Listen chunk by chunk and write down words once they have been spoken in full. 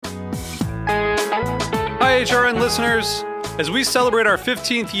HRN listeners. As we celebrate our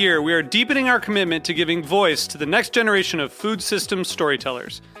 15th year, we are deepening our commitment to giving voice to the next generation of food systems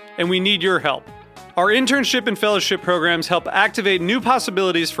storytellers, and we need your help. Our internship and fellowship programs help activate new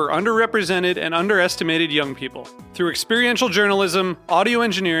possibilities for underrepresented and underestimated young people through experiential journalism, audio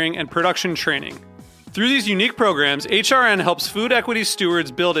engineering, and production training. Through these unique programs, HRN helps food equity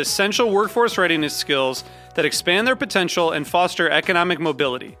stewards build essential workforce readiness skills that expand their potential and foster economic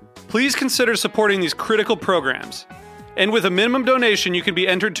mobility. Please consider supporting these critical programs. And with a minimum donation, you can be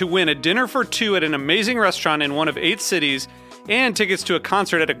entered to win a dinner for two at an amazing restaurant in one of 8 cities and tickets to a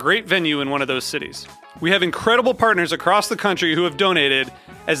concert at a great venue in one of those cities. We have incredible partners across the country who have donated,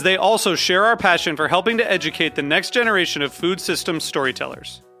 as they also share our passion for helping to educate the next generation of food systems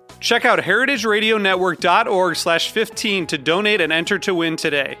storytellers. Check out heritageradionetwork.org/15 to donate and enter to win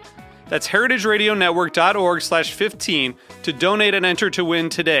today. That's heritageradionetwork.org/15 to donate and enter to win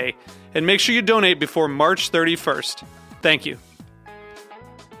today. And make sure you donate before March 31st. Thank you.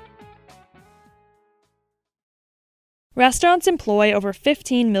 Restaurants employ over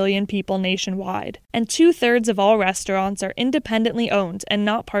 15 million people nationwide, and 2/3 of all restaurants are independently owned and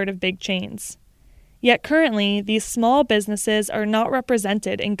not part of big chains. Yet currently, these small businesses are not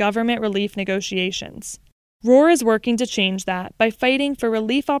represented in government relief negotiations. ROAR is working to change that by fighting for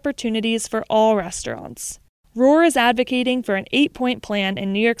relief opportunities for all restaurants. ROAR is advocating for an 8-point plan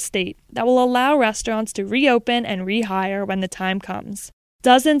in New York State that will allow restaurants to reopen and rehire when the time comes.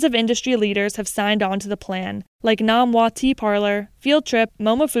 Dozens of industry leaders have signed on to the plan, like Namwa Tea Parlor, Field Trip,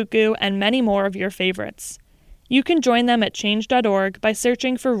 Momofuku, and many more of your favorites. You can join them at change.org by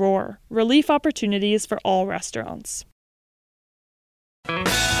searching for ROAR, Relief Opportunities for All Restaurants.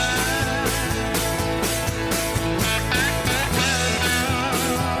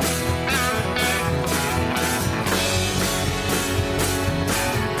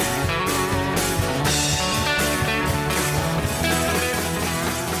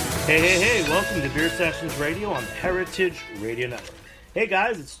 Hey, welcome to Beer Sessions Radio on the Heritage Radio Network. Hey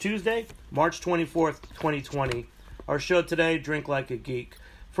guys, it's Tuesday, March 24th, 2020. Our show today, Drink Like a Geek.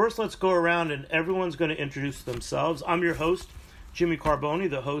 First, let's go around and everyone's going to introduce themselves. I'm your host, Jimmy Carboni,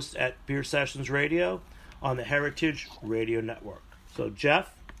 the host at Beer Sessions Radio on the Heritage Radio Network. So,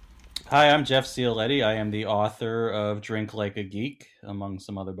 Jeff? Hi, I'm Jeff Cioletti. I am the author of Drink Like a Geek, among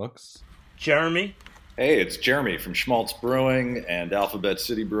some other books. Jeremy? Hey, it's Jeremy from Schmaltz Brewing and Alphabet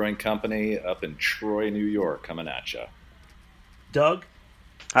City Brewing Company up in Troy, New York, coming at ya. Doug?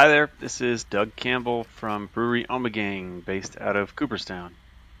 Hi there, this is Doug Campbell from Brewery Omegang, based out of Cooperstown.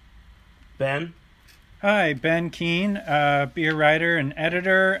 Ben? Hi, Ben Keene, beer writer and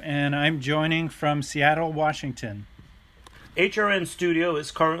editor, and I'm joining from Seattle, Washington. HRN Studio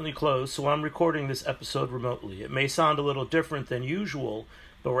is currently closed, so I'm recording this episode remotely. It may sound a little different than usual,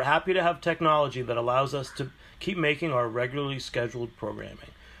 but we're happy to have technology that allows us to keep making our regularly scheduled programming.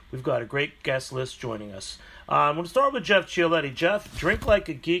 We've got a great guest list joining us. I'm going to start with Jeff Cioletti. Jeff, Drink Like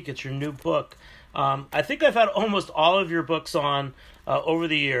a Geek, it's your new book. I think I've had almost all of your books on over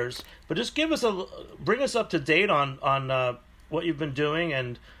the years, but just bring us up to date on what you've been doing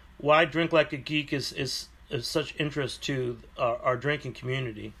and why Drink Like a Geek is such interest to our drinking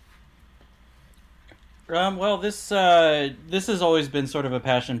community. Well, this has always been sort of a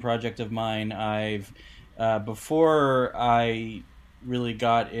passion project of mine. Before I really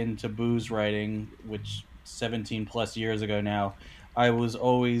got into booze writing, which 17 plus years ago now, I was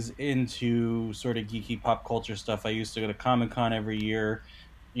always into sort of geeky pop culture stuff. I used to go to Comic-Con every year,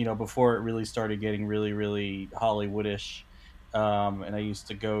 before it really started getting really, really Hollywoodish. And I used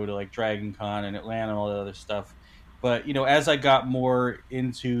to go to like Dragon Con and Atlanta and all that other stuff. But, as I got more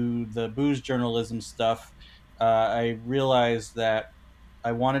into the booze journalism stuff, I realized that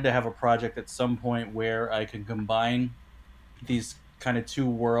I wanted to have a project at some point where I could combine these kind of two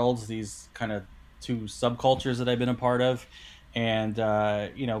worlds, these kind of two subcultures that I've been a part of, and,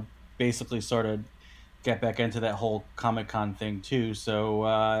 basically sort of get back into that whole Comic-Con thing too. So,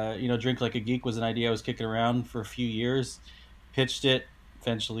 Drink Like a Geek was an idea I was kicking around for a few years, pitched it.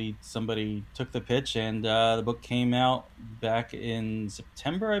 Eventually somebody took the pitch, and the book came out back in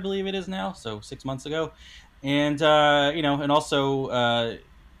September, I believe it is now, so 6 months ago. And, and also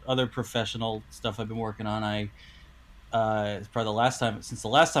other professional stuff I've been working on. It's probably since the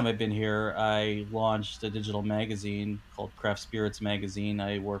last time I've been here, I launched a digital magazine called Craft Spirits Magazine.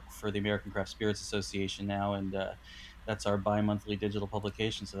 I work for the American Craft Spirits Association now, and that's our bi-monthly digital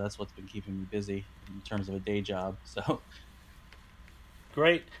publication, so that's what's been keeping me busy in terms of a day job, so...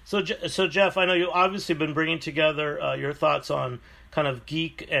 Great. So Jeff, I know you've obviously been bringing together your thoughts on kind of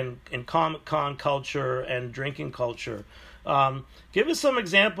geek and Comic-Con culture and drinking culture. Give us some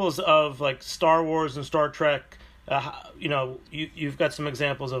examples of like Star Wars and Star Trek. You've got some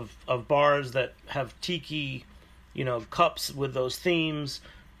examples of bars that have tiki, cups with those themes.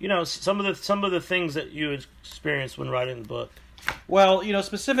 Some of the things that you experienced when writing the book. Well,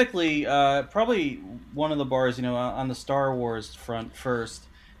 specifically, probably one of the bars, on the Star Wars front first.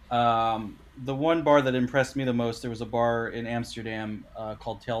 The one bar that impressed me the most, there was a bar in Amsterdam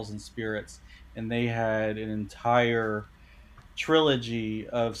called Tales and Spirits, and they had an entire trilogy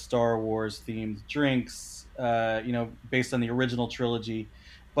of Star Wars themed drinks, based on the original trilogy.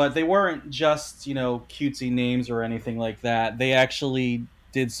 But they weren't just, cutesy names or anything like that. They actually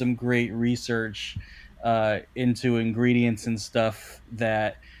did some great research into ingredients and stuff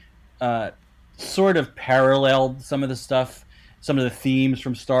that sort of paralleled some of the themes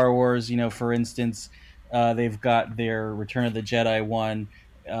from Star Wars. For instance, they've got their Return of the Jedi one,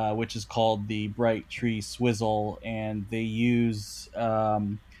 which is called the Bright Tree Swizzle, and they use a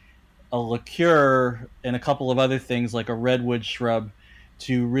liqueur and a couple of other things like a redwood shrub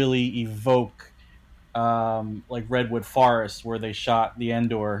to really evoke like redwood forest where they shot the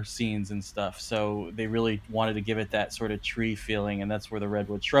Endor scenes and stuff. So they really wanted to give it that sort of tree feeling, and that's where the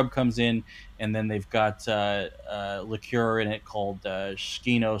redwood shrub comes in. And then they've got liqueur in it called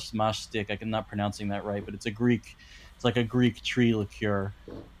Skinos Mashtik. I'm not pronouncing that right, but it's like a Greek tree liqueur.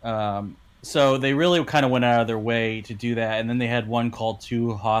 So they really kind of went out of their way to do that. And then they had one called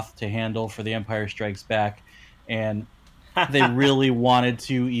Too Hoth to Handle for The Empire Strikes Back, and they really wanted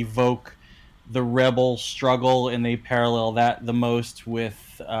to evoke the rebel struggle, and they parallel that the most with,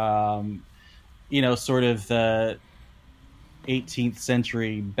 sort of the 18th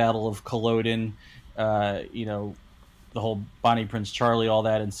century Battle of Culloden, the whole Bonnie Prince Charlie, all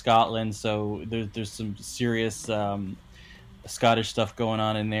that in Scotland. So there's some serious Scottish stuff going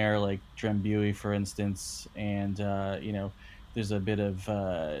on in there, like Drambuie, for instance, and there's a bit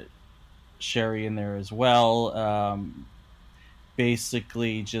of sherry in there as well.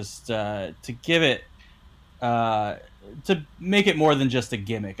 Basically just to give it to make it more than just a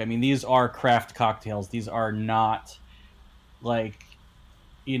gimmick. I mean, these are craft cocktails. These are not like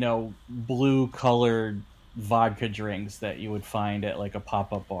blue colored vodka drinks that you would find at like a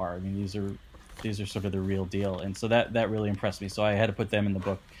pop-up bar. I mean, these are sort of the real deal, and so that really impressed me, so I had to put them in the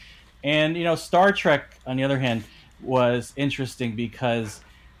book. And Star Trek, on the other hand, was interesting because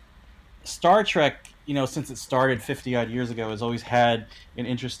Star Trek, since it started 50 odd years ago, has always had an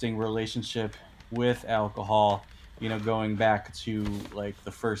interesting relationship with alcohol, going back to like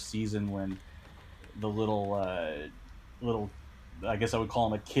the first season when the little, I guess I would call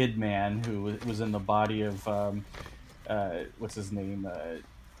him a kid man who was in the body of, what's his name?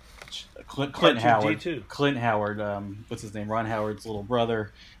 Clint Howard. Clint Howard, what's his name? Ron Howard's little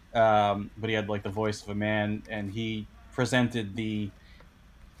brother. But he had like the voice of a man, and he presented the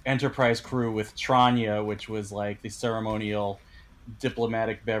Enterprise crew with Tranya, which was like the ceremonial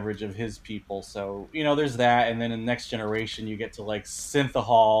diplomatic beverage of his people. So there's that, and then in Next Generation you get to like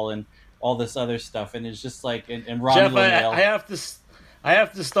Synthahol and all this other stuff, and it's just like and Ron Jeff, I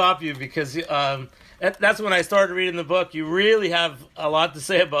have to stop you because that's when I started reading the book. You really have a lot to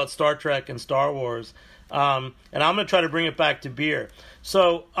say about Star Trek and Star Wars, and I'm going to try to bring it back to beer.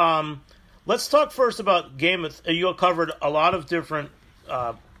 So let's talk first about you covered a lot of different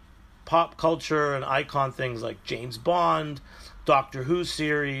pop culture and icon things like James Bond, Doctor Who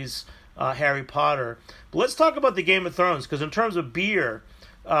series, Harry Potter. But let's talk about the Game of Thrones, because in terms of beer,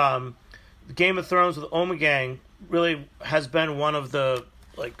 the Game of Thrones with Ommegang really has been one of the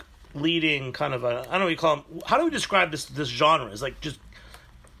like leading kind of I don't know what you call them. How do we describe this genre? It's like just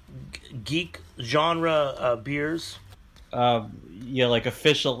geek genre beers. Like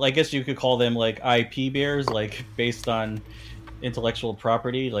official. I guess you could call them like IP beers, like based on intellectual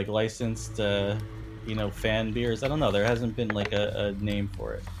property, like licensed, fan beers. I don't know. There hasn't been like a name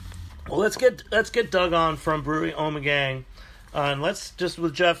for it. Well, let's get Doug on from Brewery Ommegang, and let's just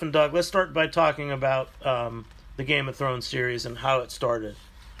with Jeff and Doug. Let's start by talking about the Game of Thrones series and how it started.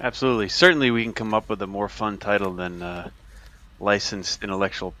 Absolutely, certainly we can come up with a more fun title than licensed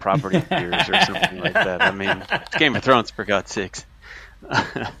intellectual property beers or something like that. I mean, it's Game of Thrones, for God's sakes.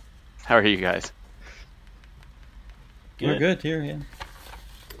 How are you guys? We're good here, yeah.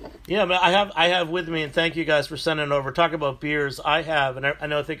 Yeah, but I have with me, and thank you guys for sending it over. Talk about beers. I have,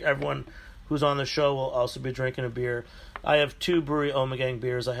 and I think everyone who's on the show will also be drinking a beer. I have two Brewery Ommegang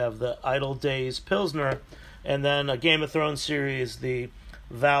beers. I have the Idle Days Pilsner, and then a Game of Thrones series, the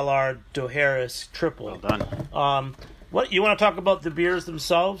Valar Dohaeris Triple. Well done. What you want to talk about the beers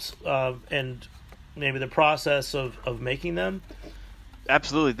themselves, and maybe the process of making them?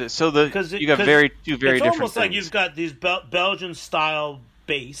 Absolutely. Because you got two very different almost like things. you've got these Belgian style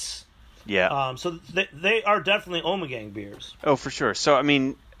base. Yeah. So they are definitely Omegang beers. Oh, for sure. So, I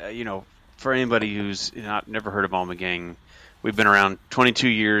mean, for anybody who's never heard of Almagang, we've been around 22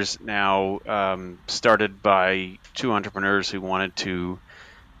 years now, started by two entrepreneurs who wanted to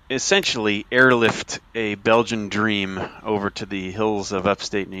essentially airlift a Belgian dream over to the hills of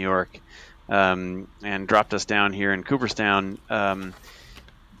upstate New York, and dropped us down here in Cooperstown.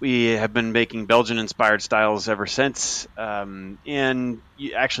 We have been making Belgian-inspired styles ever since, and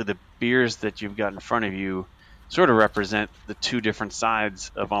actually the beers that you've got in front of you sort of represent the two different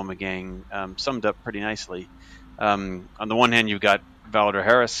sides of Almagang, summed up pretty nicely. On the one hand, you've got Valder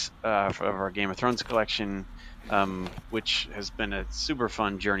Harris of our Game of Thrones collection, which has been a super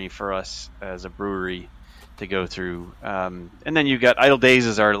fun journey for us as a brewery to go through. And then you've got Idle Days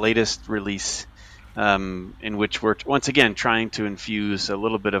as our latest release, in which we're once again trying to infuse a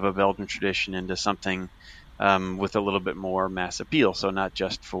little bit of a Belgian tradition into something with a little bit more mass appeal. So not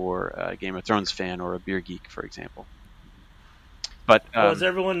just for a Game of Thrones fan or a beer geek, for example. But as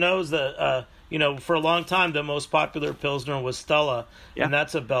everyone knows, that for a long time the most popular Pilsner was Stella, and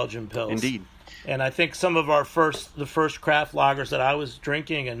that's a Belgian Pils. Indeed. And I think some of the first craft lagers that I was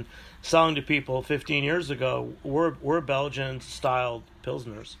drinking and selling to people 15 years ago were Belgian styled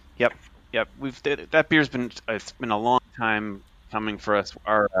Pilsners. Yep. That beer's it's been a long time coming for us.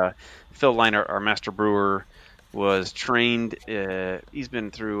 Our Phil Liner, our master brewer, was trained. He's been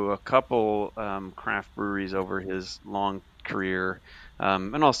through a couple craft breweries over his long career,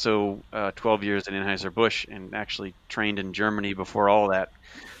 and also 12 years at Anheuser-Busch, and actually trained in Germany before all that.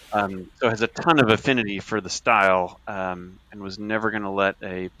 So has a ton of affinity for the style, and was never going to let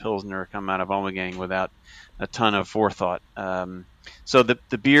a Pilsner come out of Almagang without a ton of forethought. So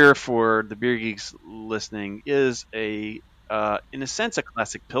the beer, for the beer geeks listening, is in a sense a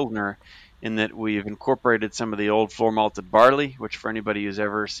classic Pilsner, in that we've incorporated some of the old floor malted barley, which for anybody who's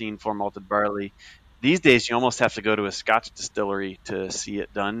ever seen floor malted barley, these days you almost have to go to a Scotch distillery to see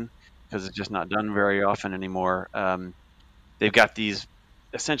it done, because it's just not done very often anymore. They've got these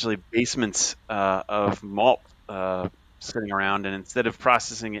essentially basements of malt sitting around, and instead of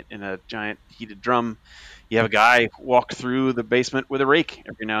processing it in a giant heated drum, you have a guy walk through the basement with a rake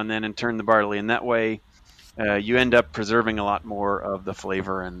every now and then and turn the barley, and that way you end up preserving a lot more of the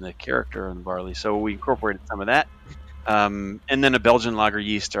flavor and the character in the barley. So we incorporated some of that, and then a Belgian lager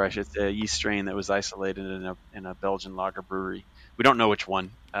yeast, or I should say a yeast strain that was isolated in a Belgian lager brewery. We don't know which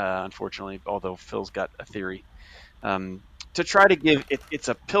one, unfortunately, although Phil's got a theory. To try to give it's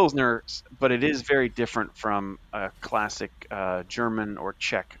a Pilsner, but it is very different from a classic German or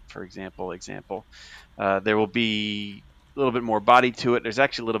Czech, for example. There will be a little bit more body to it. There's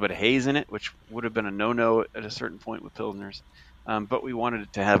actually a little bit of haze in it, which would have been a no-no at a certain point with Pilsners. But we wanted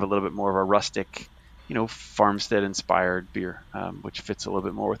it to have a little bit more of a rustic, farmstead-inspired beer, which fits a little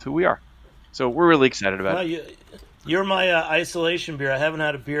bit more with who we are. So we're really excited about it. You're my isolation beer. I haven't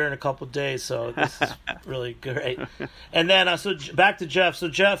had a beer in a couple of days, so this is really great. And then, so back to Jeff. So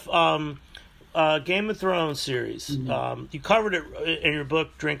Jeff, Game of Thrones series. Mm-hmm. You covered it in your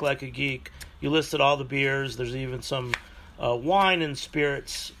book, Drink Like a Geek. You listed all the beers. There's even some wine and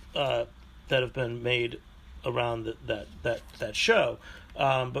spirits that have been made around that show.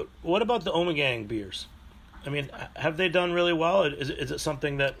 But what about the Omegang beers? I mean, have they done really well? Is it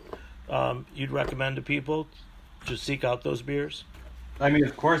something that you'd recommend to people to seek out those beers? I mean,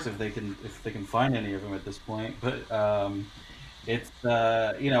 of course, if they can find any of them at this point. But it's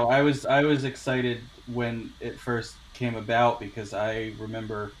I was excited when it first came about, because I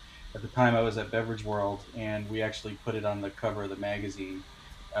remember at the time I was at Beverage World, and we actually put it on the cover of the magazine,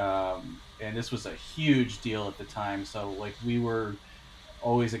 and this was a huge deal at the time. So like, we were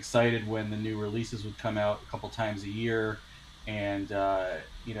always excited when the new releases would come out a couple times a year, and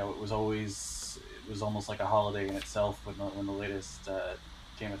it was almost like a holiday in itself when the latest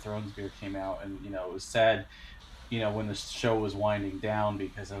Game of Thrones beer came out. And it was sad when the show was winding down,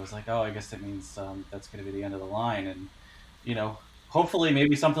 because I was like, oh, I guess that means that's going to be the end of the line. And hopefully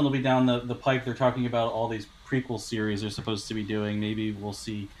maybe something will be down the pipe. They're talking about all these prequel series they're supposed to be doing. Maybe we'll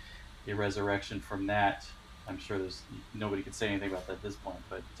see a resurrection from that. I'm sure nobody could say anything about that at this point,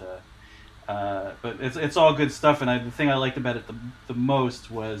 but it's all good stuff. And the thing I liked about it the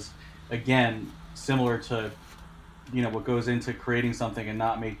most was, again, similar to what goes into creating something and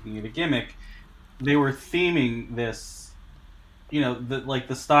not making it a gimmick. They were theming this,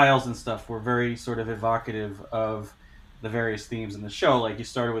 the styles and stuff were very sort of evocative of the various themes in the show. Like, you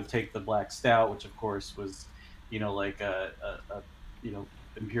started with Take the Black Stout, which of course was like a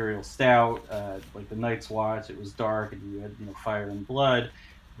Imperial Stout, like the Night's Watch. It was dark, and you had Fire and Blood.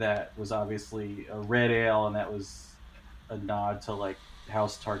 That was obviously a red ale, and that was a nod to like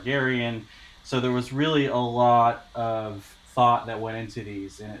House Targaryen. So there was really a lot of thought that went into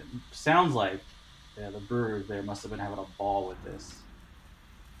these, and it sounds like the brewers there must have been having a ball with this.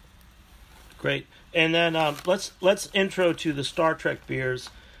 Great. And then let's intro to the Star Trek beers.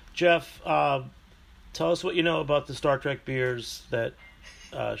 Jeff, tell us what you know about the Star Trek beers that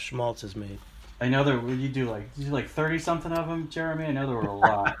Schmaltz has made. I know there. You do like 30 something of them, Jeremy. I know there were a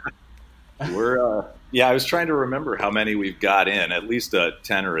lot. I was trying to remember how many we've got in. At least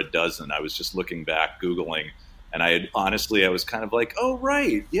 10 or a dozen. I was just looking back, Googling, and I was kind of like, oh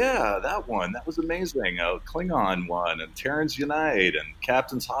right, yeah, that one, that was amazing. Klingon one, and Terrans Unite, and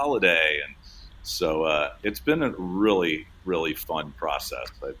Captain's Holiday, and so it's been a really, really fun process.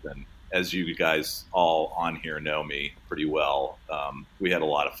 I've been, as you guys all on here know me pretty well, we had a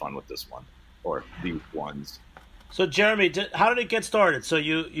lot of fun with this one, or these ones. So Jeremy, how did it get started? So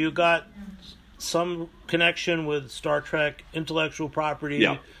you got some connection with Star Trek intellectual property.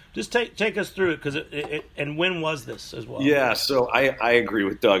 Yeah. Just take us through it, because and when was this as well? Yeah, so I agree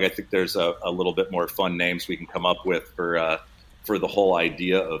with Doug. I think there's a little bit more fun names we can come up with for the whole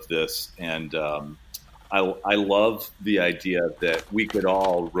idea of this, and I love the idea that we could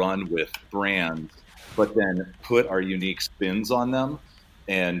all run with brands, but then put our unique spins on them.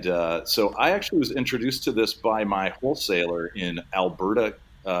 And so I actually was introduced to this by my wholesaler in Alberta,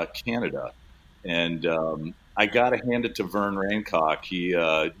 Canada. And I got to hand it to Vern Raincock. He'd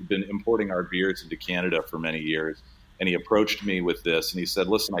been importing our beers into Canada for many years. And he approached me with this. And he said,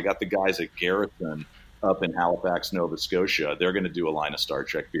 listen, I got the guys at Garrison up in Halifax, Nova Scotia. They're going to do a line of Star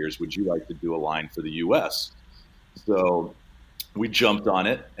Trek beers. Would you like to do a line for the U.S.? So we jumped on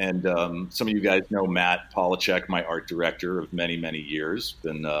it, and some of you guys know Matt Polachek, my art director of many, many years,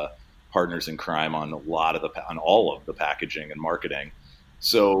 been partners in crime on on all of the packaging and marketing.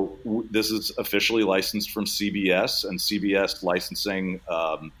 So this is officially licensed from CBS, and CBS licensing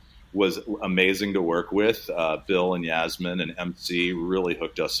was amazing to work with. Bill and Yasmin and MC really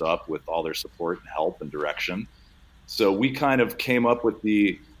hooked us up with all their support and help and direction. So we kind of came up with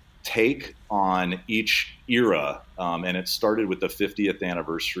the take on each era, and it started with the 50th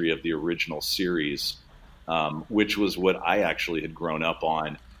anniversary of the original series, which was what I actually had grown up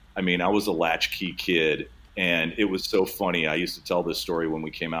on. I mean, I was a latchkey kid, and it was so funny. I used to tell this story when we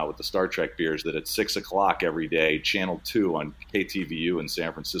came out with the Star Trek beers, that at 6 o'clock every day, Channel 2 on KTVU in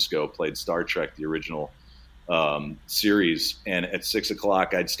San Francisco played Star Trek, the original series, and at 6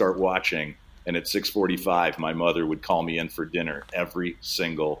 o'clock I'd start watching, and at 6:45 my mother would call me in for dinner every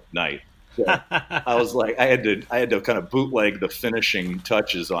single night. So I was like, I had to kind of bootleg the finishing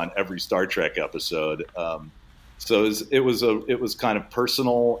touches on every Star Trek episode. So it was kind of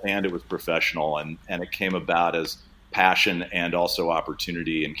personal, and it was professional, and it came about as passion and also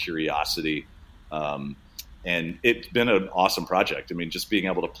opportunity and curiosity. And it's been an awesome project. I mean, just being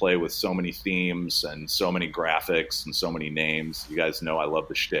able to play with so many themes and so many graphics and so many names. You guys know I love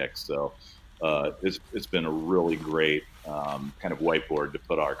the shtick, so it's been a really great kind of whiteboard to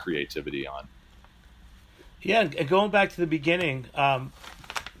put our creativity on. Yeah, and going back to the beginning,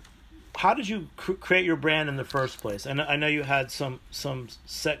 how did you create your brand in the first place? And I know you had some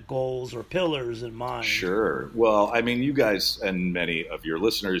set goals or pillars in mind. Sure. Well, I mean, you guys and many of your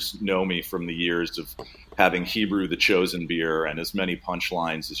listeners know me from the years of having Hebrew the Chosen beer and as many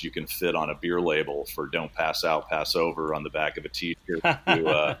punchlines as you can fit on a beer label, for don't pass out, pass over on the back of a t-shirt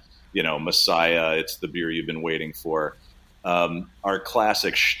to, Messiah, it's the beer you've been waiting for. Our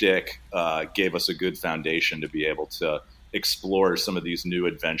classic shtick gave us a good foundation to be able to explore some of these new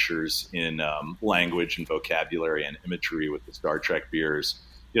adventures in language and vocabulary and imagery with the Star Trek beers.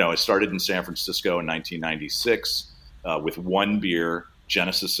 It started in San Francisco in 1996 with one beer,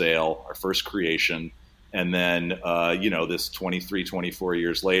 Genesis Ale, our first creation. And then, this 23, 24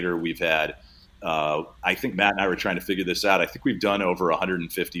 years later, we've had, I think Matt and I were trying to figure this out. I think we've done over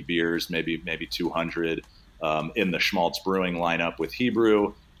 150 beers, maybe 200 in the Schmaltz Brewing lineup with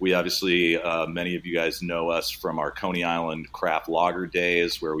Hebrew. We obviously, many of you guys know us from our Coney Island craft lager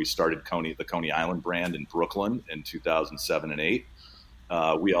days, where we started the Coney Island brand in Brooklyn in 2007 and 8.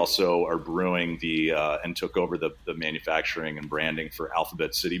 We also are brewing and took over the manufacturing and branding for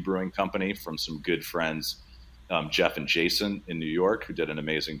Alphabet City Brewing Company from some good friends, Jeff and Jason in New York, who did an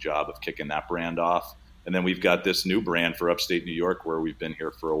amazing job of kicking that brand off. And then we've got this new brand for upstate New York, where we've been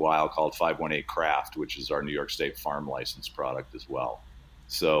here for a while, called 518 Craft, which is our New York State farm license product as well.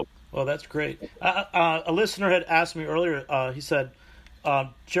 So, well, that's great. A listener had asked me earlier. He said,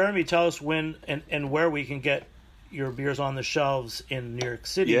 "Jeremy, tell us when and where we can get your beers on the shelves in New York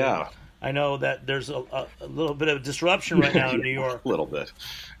City. Yeah. I know that there's a little bit of disruption right now in New York. A little bit.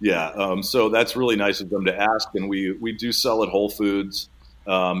 Yeah. So that's really nice of them to ask. And we do sell at Whole Foods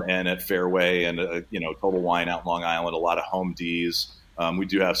and at Fairway and, Total Wine out in Long Island, a lot of Home D's. We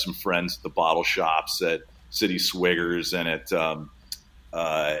do have some friends at the bottle shops at City Swiggers and at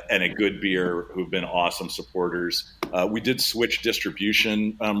Good Beer who've been awesome supporters. We did switch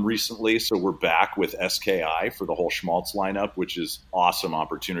distribution recently, so we're back with SKI for the whole Schmaltz lineup, which is awesome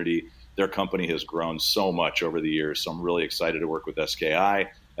opportunity. Their company has grown so much over the years, so I'm really excited to work with SKI.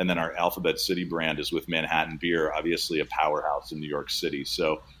 And then our Alphabet City brand is with Manhattan Beer, obviously a powerhouse in New York City.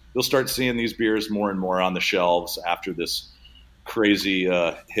 So you'll start seeing these beers more and more on the shelves after this crazy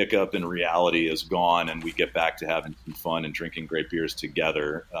hiccup in reality is gone and we get back to having some fun and drinking great beers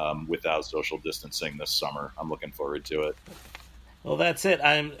together without social distancing this summer. I'm looking forward to it. Well, that's it.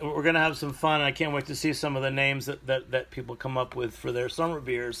 We're going to have some fun. I can't wait to see some of the names that people come up with for their summer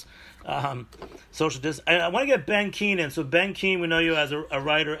beers. Social distance. I want to get Ben Keane in. So Ben Keane, we know you as a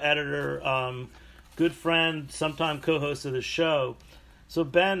writer, editor, good friend, sometime co-host of the show. So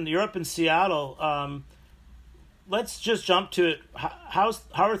Ben, you're up in Seattle. Let's just jump to it. How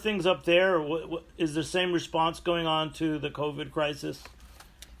are things up there? What is the same response going on to the COVID crisis?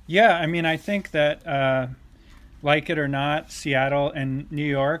 Yeah, I mean, I think that like it or not, Seattle and New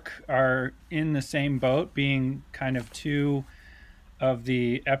York are in the same boat, being kind of two of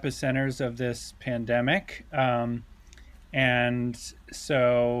the epicenters of this pandemic. And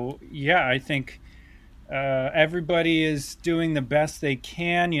so, yeah, I think everybody is doing the best they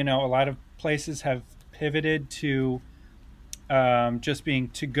can. A lot of places have pivoted to just being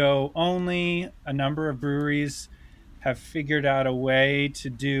to-go only. A number of breweries have figured out a way to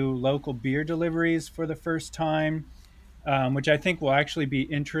do local beer deliveries for the first time, which I think will actually be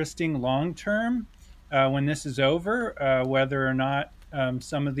interesting long-term when this is over, whether or not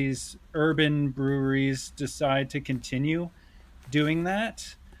some of these urban breweries decide to continue doing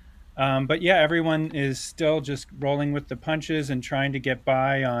that. But yeah, everyone is still just rolling with the punches and trying to get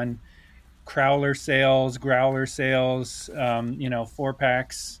by on crowler sales, growler sales,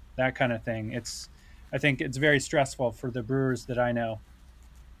 4-packs, that kind of thing. I think it's very stressful for the brewers that I know.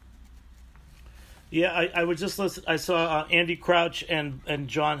 Yeah, I would just listen. I saw Andy Crouch and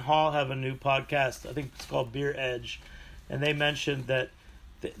John Hall have a new podcast. I think it's called Beer Edge, and they mentioned that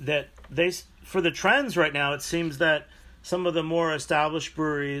they for the trends right now. It seems that some of the more established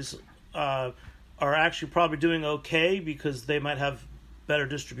breweries are actually probably doing okay because they might have better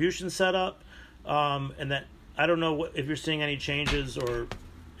distribution setup, and that I don't know if you're seeing any changes or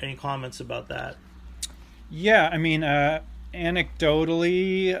any comments about that. Yeah, I mean,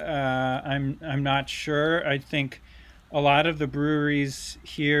 anecdotally, I'm not sure. I think a lot of the breweries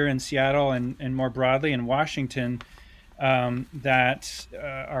here in Seattle and more broadly in Washington that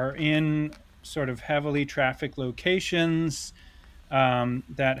are in sort of heavily trafficked locations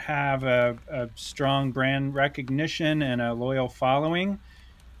that have a strong brand recognition and a loyal following,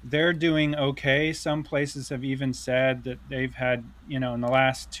 they're doing okay. Some places have even said that they've had, in the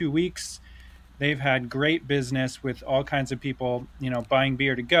last 2 weeks, they've had great business with all kinds of people, buying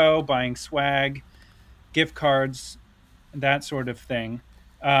beer to go, buying swag, gift cards, that sort of thing.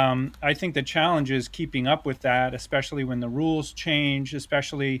 I think the challenge is keeping up with that, especially when the rules change,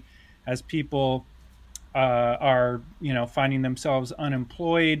 especially as people are, finding themselves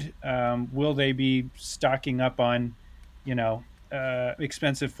unemployed. Will they be stocking up on,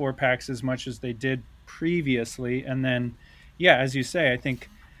 expensive 4-packs as much as they did previously? And then, yeah, as you say, I think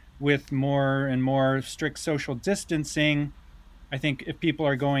with more and more strict social distancing, I think if people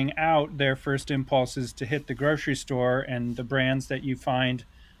are going out, their first impulse is to hit the grocery store, and the brands that you find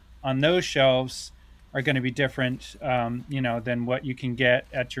on those shelves are going to be different, than what you can get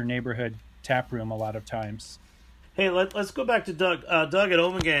at your neighborhood tap room a lot of times. Hey, let's go back to Doug. Doug at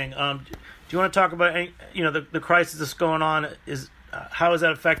Omegang. Do you want to talk about the crisis that's going on? How is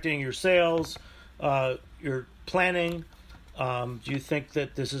that affecting your sales, your planning? Do you think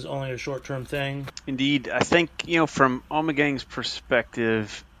that this is only a short-term thing? Indeed, I think from Omegang's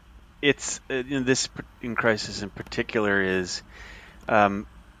perspective, it's this in crisis in particular is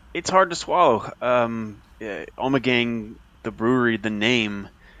it's hard to swallow. Omegang, the brewery, the name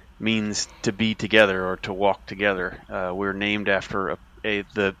means to be together or to walk together. We're named after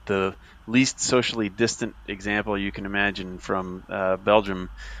the least socially distant example you can imagine from Belgium,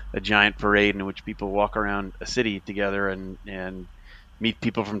 a giant parade in which people walk around a city together and meet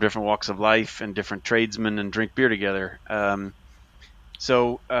people from different walks of life and different tradesmen and drink beer together.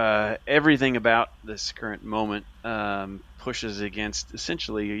 So everything about this current moment pushes against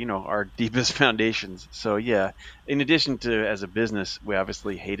essentially, our deepest foundations. So yeah, in addition to as a business, we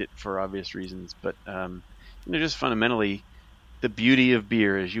obviously hate it for obvious reasons, but just fundamentally, the beauty of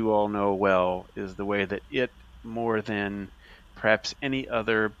beer, as you all know well, is the way that it, more than perhaps any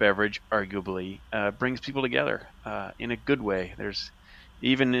other beverage, arguably, brings people together in a good way. There's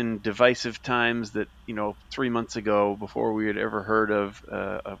even in divisive times that 3 months ago, before we had ever heard of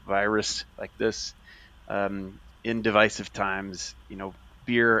a virus like this, in divisive times,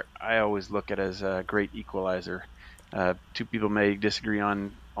 beer I always look at as a great equalizer. Two people may disagree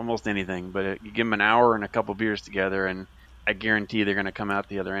on almost anything, but you give them an hour and a couple beers together, and I guarantee they're going to come out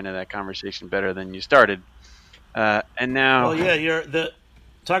the other end of that conversation better than you started. And now, Well, yeah,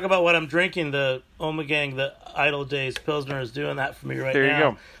 talk about what I'm drinking. The Omegang, the Idle Days Pilsner is doing that for me right now. There you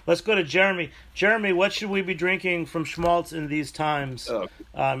go. Let's go to Jeremy. Jeremy, what should we be drinking from Schmaltz in these times?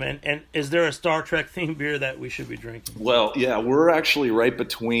 And is there a Star Trek themed beer that we should be drinking? Well, yeah, we're actually right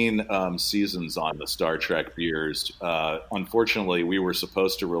between seasons on the Star Trek beers. Unfortunately, we were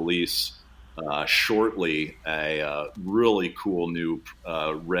supposed to release shortly a really cool new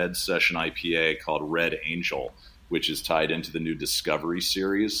red session IPA called Red Angel, which is tied into the new Discovery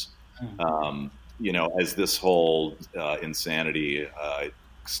series. As this whole insanity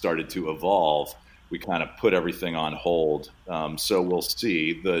started to evolve, we kind of put everything on hold. So we'll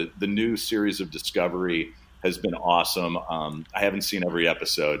see. The new series of Discovery has been awesome. I haven't seen every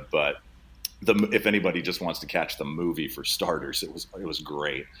episode, but if anybody just wants to catch the movie for starters, it was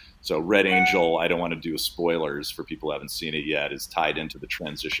great. So Red Angel, I don't want to do spoilers for people who haven't seen it yet, is tied into the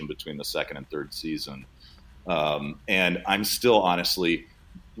transition between the second and third season. And I'm still honestly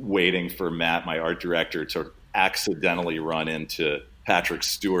waiting for Matt, my art director, to accidentally run into Patrick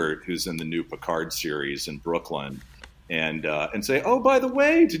Stewart, who's in the new Picard series in Brooklyn, and say, "Oh, by the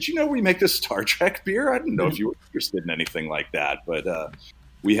way, did you know we make this Star Trek beer? I didn't know if you were interested in anything like that." But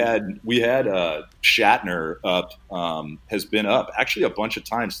we had Shatner up, has been up actually a bunch of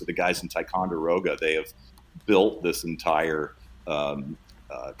times to the guys in Ticonderoga. They have built this entire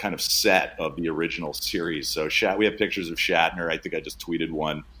kind of set of the original series. So we have pictures of Shatner. I think I just tweeted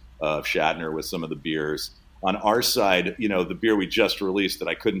one of Shatner with some of the beers. On our side, the beer we just released that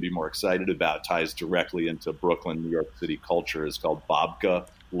I couldn't be more excited about ties directly into Brooklyn, New York City culture. Is called Babka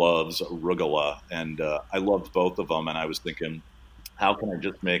Loves Arugula. And I loved both of them. And I was thinking, how can I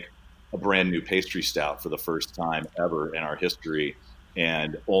just make a brand new pastry stout for the first time ever in our history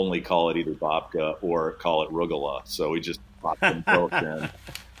and only call it either Babka or call it Rugula? So we just popped them both in.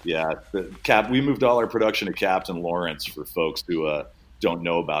 Yeah, we moved all our production to Captain Lawrence for folks who don't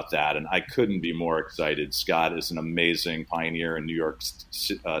know about that, and I couldn't be more excited. Scott is an amazing pioneer in New York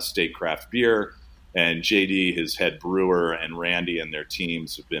State craft beer, and JD, his head brewer, and Randy and their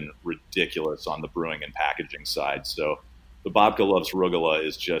teams have been ridiculous on the brewing and packaging side. So the Babka Loves Rugula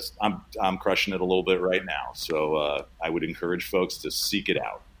is just, I'm crushing it a little bit right now. So I would encourage folks to seek it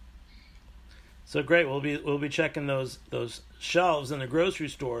out. So great, we'll be checking those shelves in the grocery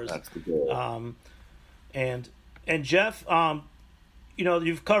stores. That's the goal. And Jeff,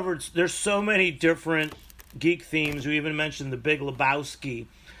 you've covered. There's so many different geek themes. You even mentioned the Big Lebowski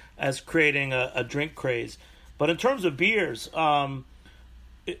as creating a drink craze. But in terms of beers,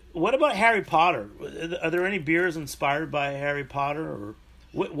 what about Harry Potter? Are there any beers inspired by Harry Potter, or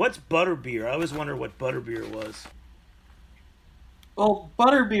what's butterbeer? I always wonder what butterbeer was. Well,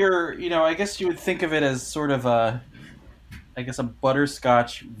 butterbeer, I guess you would think of it as sort of a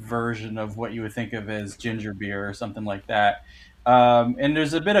butterscotch version of what you would think of as ginger beer or something like that. And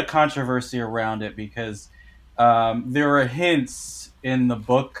there's a bit of controversy around it because there are hints in the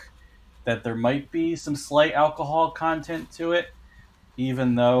book that there might be some slight alcohol content to it,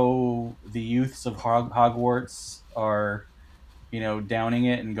 even though the youths of Hogwarts are, downing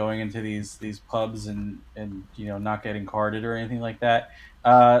it and going into these pubs and not getting carded or anything like that.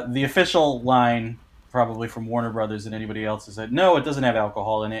 The official line, probably from Warner Brothers and anybody else, is that no, it doesn't have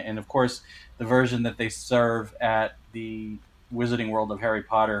alcohol in it. And of course, the version that they serve at the Wizarding World of Harry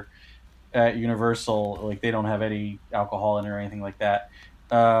Potter at Universal, they don't have any alcohol in it or anything like that.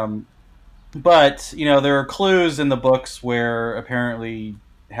 But, there are clues in the books where apparently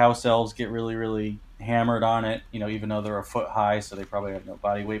house elves get really, really hammered on it, even though they're a foot high, so they probably have no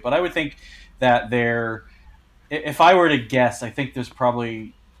body weight. But I would think that if I were to guess, I think there's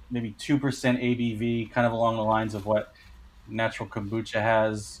probably maybe 2% ABV, kind of along the lines of what natural kombucha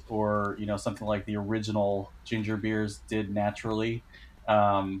has, or, something like the original ginger beers did naturally.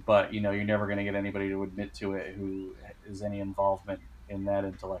 But, you're never going to get anybody to admit to it who is any involvement in that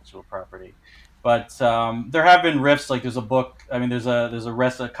intellectual property. But there have been riffs. Like there's a book. I mean, there's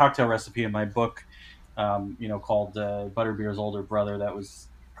a cocktail recipe in my book, called Butterbeer's Older Brother, that was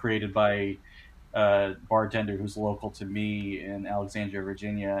created by a bartender who's local to me in Alexandria,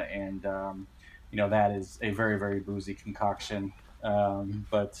 Virginia, and that is a very, very boozy concoction.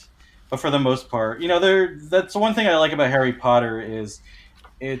 But for the most part, that's one thing I like about Harry Potter is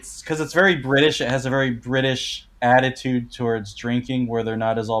it's because it's very British. It has a very British attitude towards drinking, where they're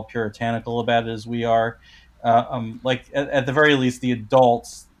not as all puritanical about it as we are. Like at the very least, the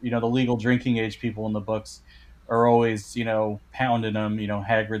adults, the legal drinking age people in the books are always, pounding them.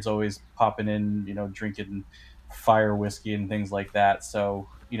 Hagrid's always popping in, drinking fire whiskey and things like that. So,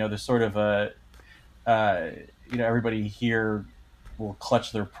 there's sort of everybody here will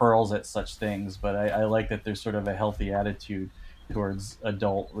clutch their pearls at such things. But I like that there's sort of a healthy attitude towards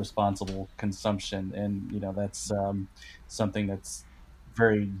adult responsible consumption. And, that's something that's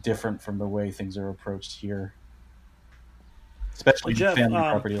very different from the way things are approached here. Especially Jeff, family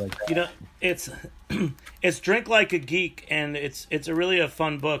property like that. It's Drink Like a Geek, and it's a really a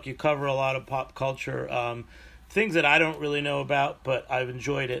fun book. You cover a lot of pop culture, things that I don't really know about, but I've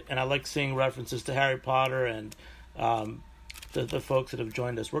enjoyed it, and I like seeing references to Harry Potter and the folks that have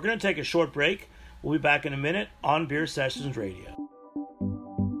joined us. We're going to take a short break. We'll be back in a minute on Beer Sessions Radio.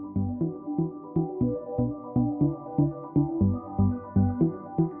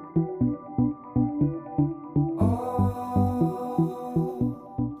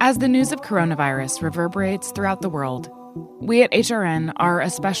 As the news of coronavirus reverberates throughout the world, we at HRN are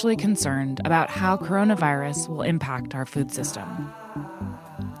especially concerned about how coronavirus will impact our food system.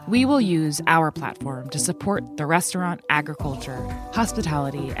 We will use our platform to support the restaurant, agriculture,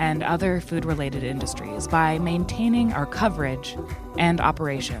 hospitality, and other food-related industries by maintaining our coverage and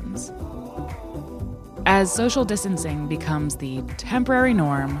operations. As social distancing becomes the temporary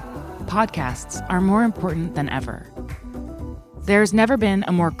norm, podcasts are more important than ever. There's never been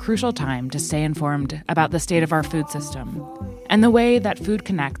a more crucial time to stay informed about the state of our food system and the way that food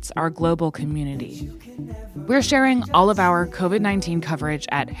connects our global community. We're sharing all of our COVID-19 coverage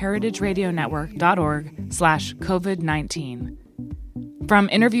at heritageradionetwork.org/COVID-19. From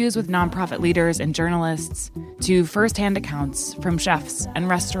interviews with nonprofit leaders and journalists, to firsthand accounts from chefs and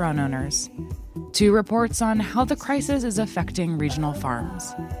restaurant owners, to reports on how the crisis is affecting regional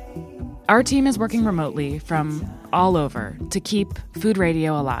farms. Our team is working remotely from all over to keep food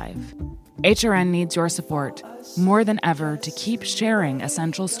radio alive. HRN needs your support more than ever to keep sharing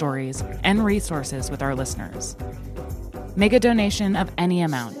essential stories and resources with our listeners. Make a donation of any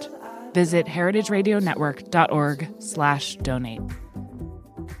amount. Visit heritageradionetwork.org/donate.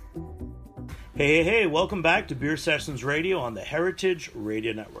 Hey, welcome back to Beer Sessions Radio on the Heritage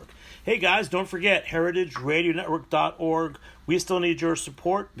Radio Network. Hey guys, don't forget, heritageradionetwork.org. We still need your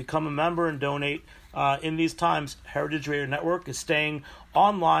support. Become a member and donate. In these times, Heritage Radio Network is staying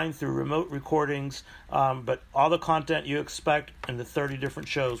online through remote recordings, but all the content you expect and the 30 different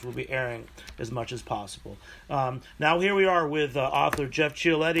shows will be airing as much as possible. Now here we are with author Jeff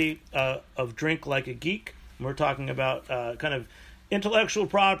Chioletti of Drink Like a Geek. We're talking about kind of intellectual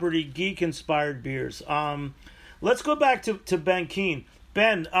property, geek-inspired beers. Let's go back to Ben Keene.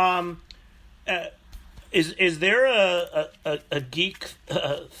 Ben, is there a geek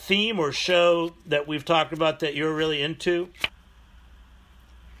theme or show that we've talked about that you're really into?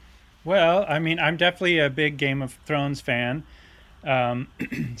 Well, I mean, I'm definitely a big Game of Thrones fan,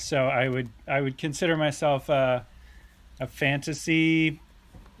 so I would consider myself a fantasy,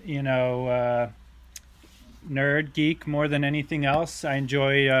 nerd geek more than anything else. I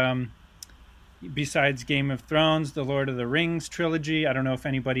enjoy. Besides Game of Thrones, the Lord of the Rings trilogy. I don't know if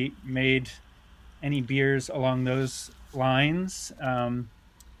anybody made any beers along those lines,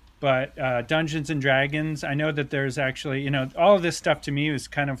 but Dungeons and Dragons. I know that there's actually, all of this stuff to me is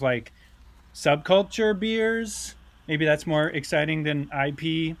kind of like subculture beers. Maybe that's more exciting than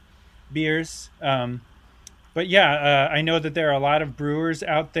IP beers. But yeah, I know that there are a lot of brewers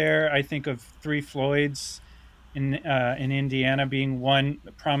out there. I think of Three Floyds in Indiana being one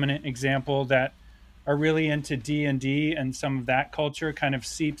prominent example that are really into D&D, and some of that culture kind of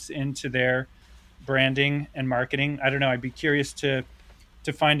seeps into their branding and marketing. I don't know. I'd be curious to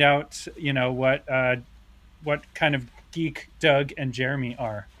find out, what kind of geek Doug and Jeremy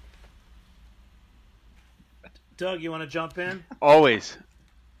are. Doug, you want to jump in? Always.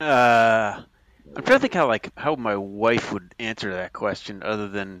 I'm trying to think how my wife would answer that question, other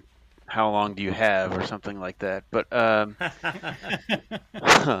than how long do you have or something like that. But no,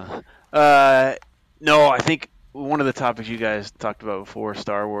 I think one of the topics you guys talked about before,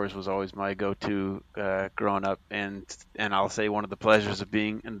 Star Wars was always my go-to growing up, and I'll say one of the pleasures of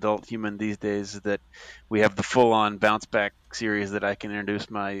being an adult human these days is that we have the full-on bounce-back series that I can introduce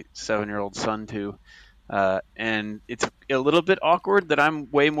my 7-year-old son to. And it's a little bit awkward that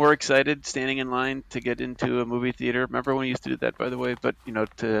I'm way more excited standing in line to get into a movie theater. Remember when we used to do that, by the way? But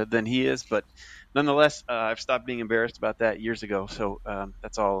than he is. But nonetheless, I've stopped being embarrassed about that years ago. So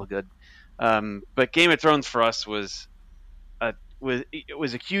that's all good. But Game of Thrones for us was a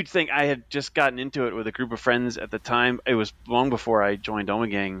huge thing. I had just gotten into it with a group of friends at the time. It was long before I joined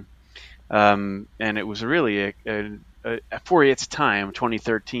Omegang, and it was really for its time,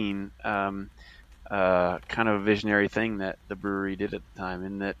 2013. Kind of a visionary thing that the brewery did at the time,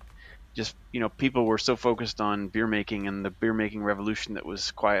 in that just people were so focused on beer making and the beer making revolution that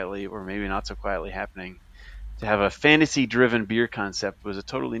was quietly, or maybe not so quietly, happening. To have a fantasy driven beer concept was a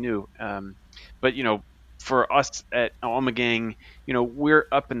totally new. But for us at Omegang, we're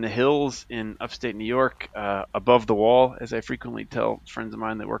up in the hills in upstate New York, above the wall, as I frequently tell friends of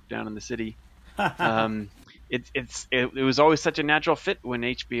mine that work down in the city. It was always such a natural fit when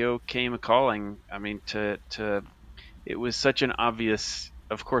HBO came a calling. I mean, it was such an obvious.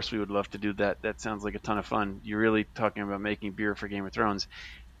 Of course, we would love to do that. That sounds like a ton of fun. You're really talking about making beer for Game of Thrones.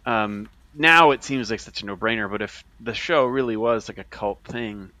 Now it seems like such a no-brainer, but if the show really was like a cult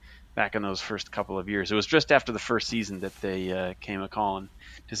thing back in those first couple of years, it was just after the first season that they came a calling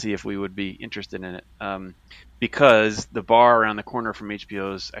to see if we would be interested in it. Because the bar around the corner from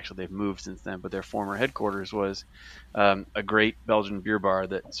HBO's, actually they've moved since then, but their former headquarters was a great Belgian beer bar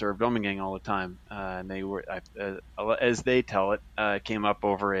that served Omegang all the time. And they were, as they tell it, came up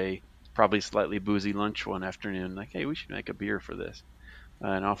over a probably slightly boozy lunch one afternoon, like, hey, we should make a beer for this.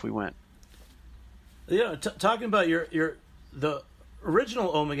 And off we went. Talking about the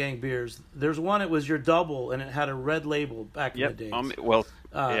original Omegang beers, there's one, it was your double, and it had a red label back in the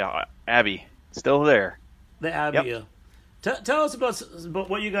days. Abbey, still there. The Abbey. Yep. Tell us about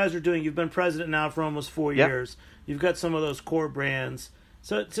what you guys are doing. You've been president now for almost 4 years. You've got some of those core brands.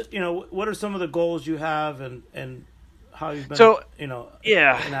 So, what are some of the goals you have, and how you've been,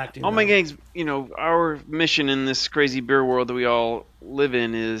 enacting them? Omegang's, our mission in this crazy beer world that we all live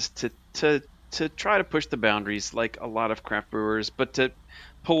in is to try to push the boundaries, like a lot of craft brewers, but to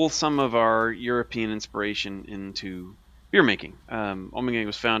pull some of our European inspiration into beer making. Omegang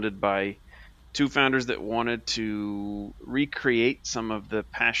was founded by two founders that wanted to recreate some of the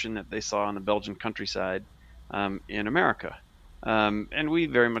passion that they saw in the Belgian countryside in America. And we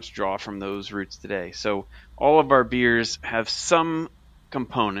very much draw from those roots today. So all of our beers have some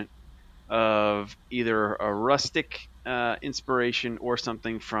component of either a rustic inspiration or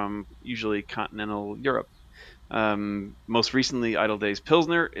something from usually continental Europe. Most recently, Idle Days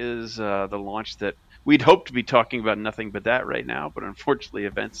Pilsner is the launch that we'd hoped to be talking about nothing but that right now, but unfortunately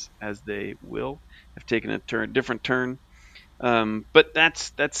events, as they will, have taken a different turn. But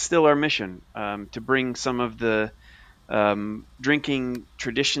that's still our mission, to bring some of the drinking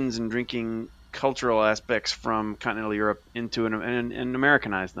traditions and drinking cultural aspects from continental Europe into and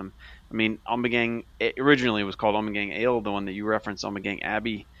Americanize them. I mean, Omegang originally was called Omegang Ale. The one that you referenced, Omegang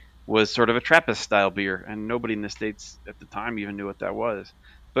Abbey, was sort of a Trappist-style beer, and nobody in the States at the time even knew what that was.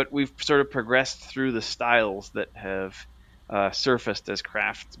 But we've sort of progressed through the styles that have surfaced as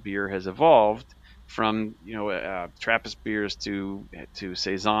craft beer has evolved, from Trappist beers to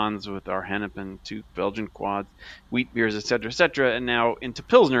saisons with our Hennepin, to Belgian quads, wheat beers, etc., and now into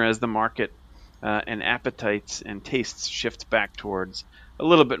Pilsner as the market and appetites and tastes shift back towards a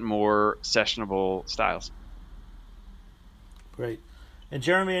little bit more sessionable styles. Great. And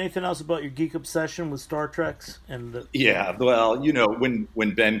Jeremy, anything else about your geek obsession with Star Treks? Yeah, well,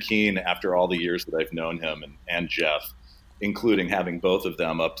 when Ben Keane, after all the years that I've known him, and Jeff, including having both of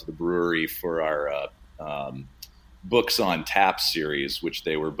them up to the brewery for our Books on Tap series, which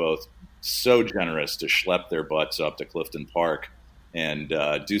they were both so generous to schlep their butts up to Clifton Park and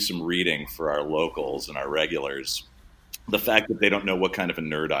do some reading for our locals and our regulars. The fact that they don't know what kind of a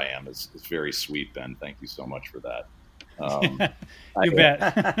nerd I am is very sweet, Ben. Thank you so much for that. You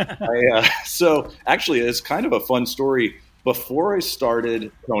bet. So actually, it's kind of a fun story. Before I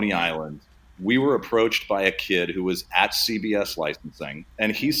started Coney Island, we were approached by a kid who was at CBS Licensing,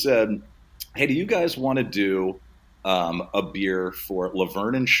 and he said, hey, do you guys want to do a beer for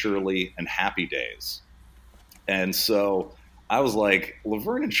Laverne and Shirley and Happy Days? And so I was like,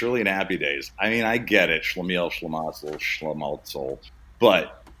 Laverne and Shirley and Happy Days. I mean, I get it, Schlemiel, Schlemazel, Schlemalzel,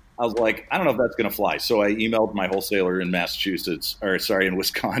 but I was like, I don't know if that's going to fly. So I emailed my wholesaler in in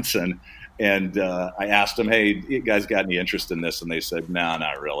Wisconsin, and I asked them, hey, you guys got any interest in this? And they said, no,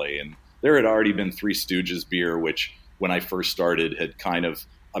 not really. And there had already been Three Stooges beer, which when I first started had kind of,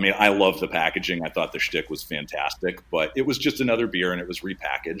 I mean, I loved the packaging. I thought the shtick was fantastic, but it was just another beer and it was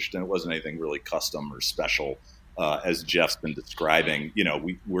repackaged and it wasn't anything really custom or special. As Jeff's been describing,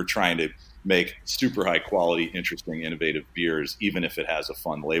 we're trying to make super high quality, interesting, innovative beers, even if it has a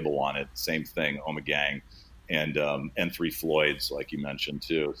fun label on it. Same thing, Omegang and Three Floyds, like you mentioned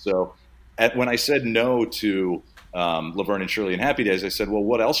too. So when I said no to Laverne and Shirley and Happy Days, I said, well,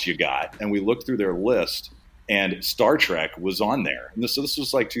 what else you got? And we looked through their list and Star Trek was on there. And so this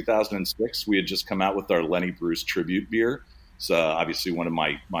was like 2006. We had just come out with our Lenny Bruce tribute beer. So obviously one of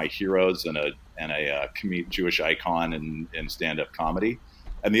my heroes and a Jewish icon in stand-up comedy.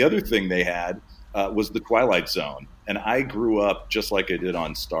 And the other thing they had was the Twilight Zone. And I grew up just like I did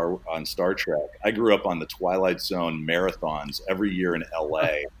on Star Trek. I grew up on the Twilight Zone marathons every year in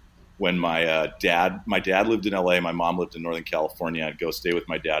L.A. When my dad lived in L.A., my mom lived in Northern California. I'd go stay with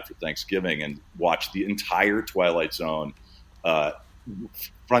my dad for Thanksgiving and watch the entire Twilight Zone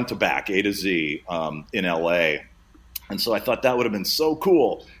front to back, A to Z, in L.A. And so I thought that would have been so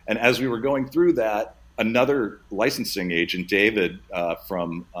cool. And as we were going through that, another licensing agent, David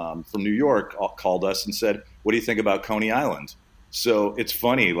from New York, called us and said, "What do you think about Coney Island?" So it's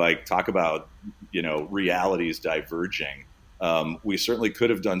funny, like talk about realities diverging. We certainly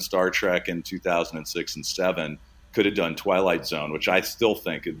could have done Star Trek in 2006 and 2007. Could have done Twilight Zone, which I still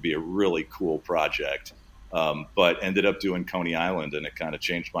think would be a really cool project. But ended up doing Coney Island, and it kind of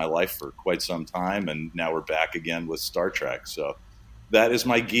changed my life for quite some time. And now we're back again with Star Trek. So that is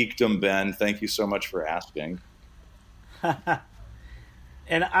my geekdom, Ben. Thank you so much for asking.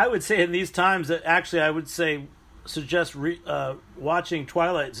 And I would say in these times that actually I would say suggest watching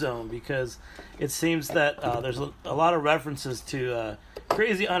Twilight Zone, because it seems that there's a lot of references to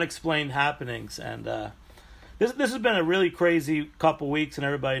crazy unexplained happenings. And This has been a really crazy couple weeks, and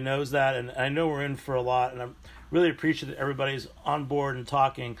everybody knows that, and I know we're in for a lot, and I'm really appreciative that everybody's on board and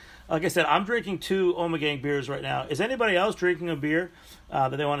talking. Like I said, I'm drinking 2 Omegang beers right now. Is anybody else drinking a beer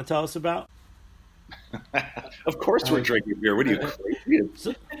that they want to tell us about? Of course we're drinking beer. What are you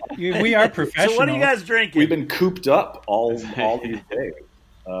crazy? We are professionals. So what are you guys drinking? We've been cooped up all these days.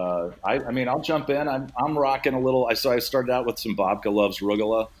 I'll jump in. I'm rocking a little. I started out with some Bobka Loves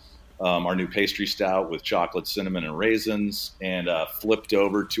Rugula. Our new pastry stout with chocolate, cinnamon, and raisins, and flipped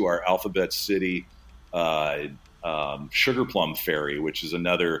over to our Alphabet City Sugar Plum Fairy, which is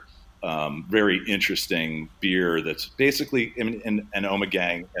another very interesting beer that's basically an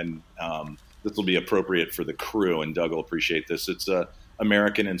Omegang, and this will be appropriate for the crew, and Doug will appreciate this. It's a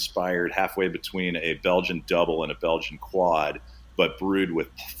American-inspired, halfway between a Belgian double and a Belgian quad, but brewed with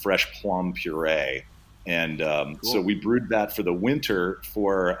fresh plum puree. And cool. So we brewed that for the winter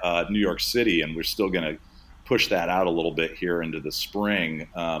for New York City, and we're still going to push that out a little bit here into the spring.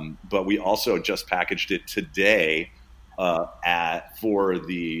 But we also just packaged it today for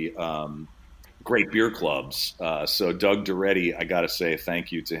the Great Beer Clubs. So Doug Duretti, I got to say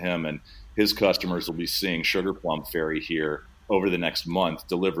thank you to him, and his customers will be seeing Sugar Plum Fairy here over the next month,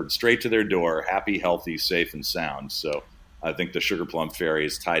 delivered straight to their door, happy, healthy, safe, and sound. So I think the Sugar Plum Fairy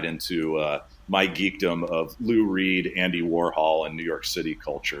is tied into my geekdom of Lou Reed, Andy Warhol, and New York City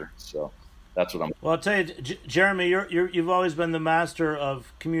culture. So that's what I'm. Well, I'll tell you, Jeremy, you've always been the master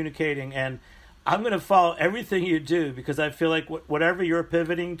of communicating, and I'm going to follow everything you do, because I feel like whatever you're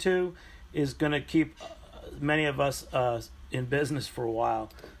pivoting to is going to keep many of us in business for a while.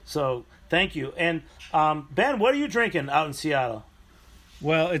 So thank you. And Ben, what are you drinking out in Seattle?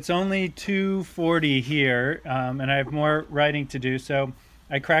 Well, it's only 2:40 here, and I have more writing to do. So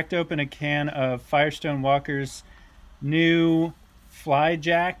I cracked open a can of Firestone Walker's new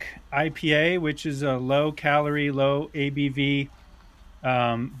Flyjack IPA, which is a low-calorie, low ABV,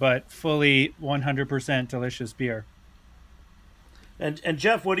 but fully 100% delicious beer. And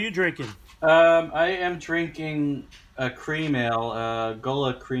Jeff, what are you drinking? I am drinking a cream ale,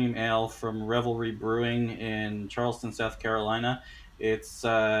 Gullah Cream Ale from Revelry Brewing in Charleston, South Carolina. It's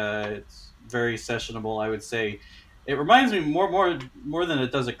very sessionable, I would say. It reminds me more than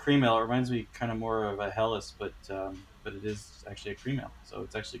it does a cream ale. It reminds me kind of more of a Helles, but it is actually a cream ale. So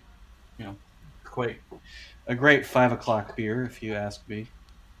it's actually, quite a great 5 o'clock beer, if you ask me.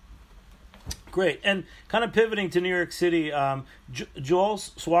 Great. And kind of pivoting to New York City, Joel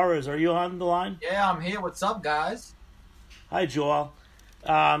Suarez, are you on the line? Yeah, I'm here. What's up, guys? Hi, Joel.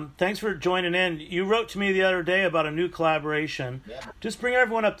 Thanks for joining in. You wrote to me the other day about a new collaboration. Yeah. Just bring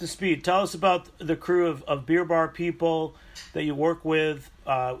everyone up to speed. Tell us about the crew of beer bar people that you work with.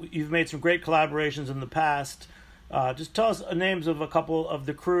 You've made some great collaborations in the past. Just tell us names of a couple of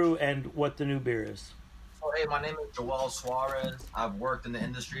the crew and what the new beer is. So, hey, my name is Joel Suarez. I've worked in the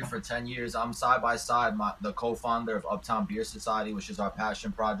industry for 10 years. I'm side by side the co-founder of Uptown Beer Society, which is our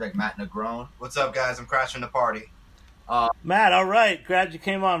passion project, Matt Negron. What's up, guys? I'm crashing the party. Matt, all right. Glad you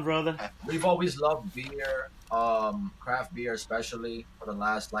came on, brother. We've always loved beer, craft beer especially. For the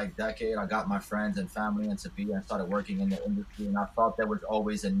last decade, I got my friends and family into beer and started working in the industry, and I thought there was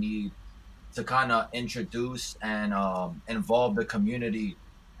always a need to kind of introduce and involve the community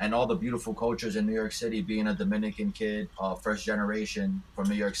and all the beautiful cultures in New York City. Being a Dominican kid, first generation from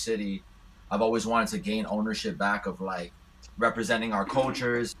New York City, I've always wanted to gain ownership back of representing our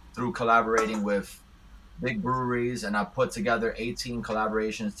cultures through collaborating with big breweries, and I put together 18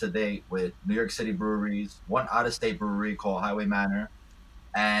 collaborations to date with New York City breweries, one out-of-state brewery called Highway Manor,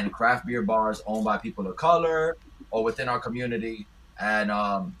 and craft beer bars owned by people of color or within our community. And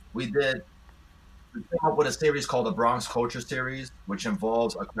we came up with a series called the Bronx Culture Series, which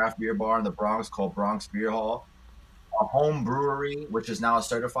involves a craft beer bar in the Bronx called Bronx Beer Hall, a home brewery, which is now a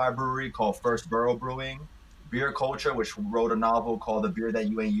certified brewery called First Borough Brewing, Beer Culture, which wrote a novel called The Beer That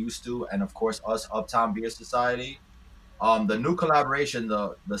You Ain't Used To, and of course us, Uptown Beer Society. The new collaboration,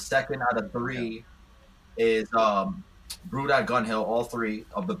 the second out of three, is brewed at Gun Hill, all three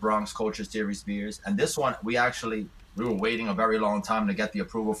of the Bronx Culture Series beers. And this one, we were waiting a very long time to get the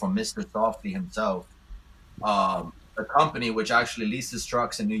approval from Mr. Softy himself. The company, which actually leases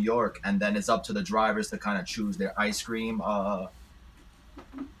trucks in New York, and then it's up to the drivers to kind of choose their ice cream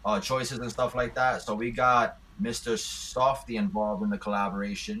choices and stuff like that. So we got Mr. Softy involved in the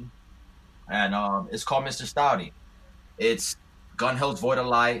collaboration, and it's called Mr. Stouty. It's Gun Hill's Void of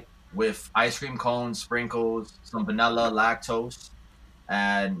Light with ice cream cones, sprinkles, some vanilla, lactose,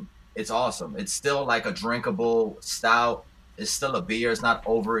 and it's awesome. It's still like a drinkable stout. It's still a beer. It's not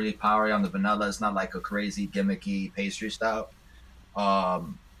overly powery on the vanilla. It's not like a crazy gimmicky pastry stout.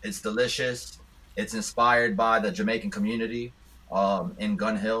 It's delicious. It's inspired by the Jamaican community in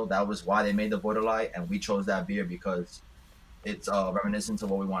Gun Hill. That was why they made the Void of Light, and we chose that beer because it's reminiscent of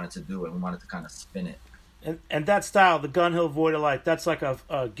what we wanted to do, and we wanted to kind of spin it. And that style, the Gun Hill Void of Light, that's like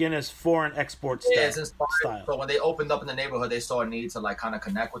a Guinness foreign export style. Yeah, it's inspired. So when they opened up in the neighborhood, they saw a need to kind of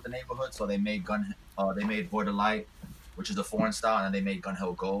connect with the neighborhood. So they made Void of Light, which is a foreign style, and they made Gun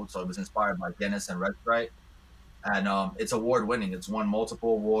Hill Gold. So it was inspired by Guinness and Red Stripe, and it's award winning. It's won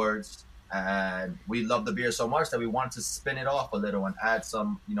multiple awards, and we love the beer so much that we wanted to spin it off a little and add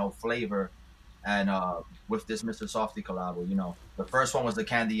some flavor. And with this Mr. Softy collab, the first one was the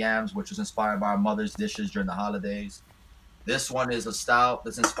Candy Yams, which was inspired by our mother's dishes during the holidays. This one is a stout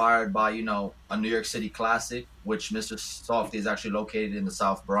that's inspired by, a New York City classic, which Mr. Softy is actually located in the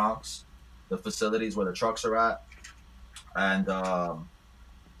South Bronx, the facilities where the trucks are at. And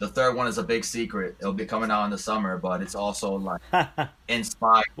the third one is a big secret. It'll be coming out in the summer, but it's also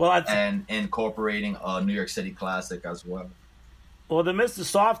inspired and incorporating a New York City classic as well. Well, the Mr.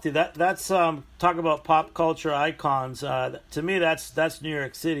 Softy, that's talk about pop culture icons. To me, that's New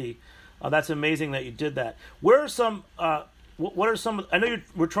York City. That's amazing that you did that. Where are some? What are some? I know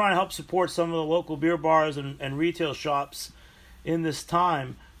we're trying to help support some of the local beer bars and retail shops in this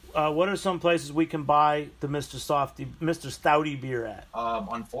time. What are some places we can buy the Mr. Stouty beer at?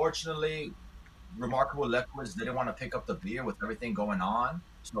 Unfortunately, Remarkable Liquids didn't want to pick up the beer with everything going on.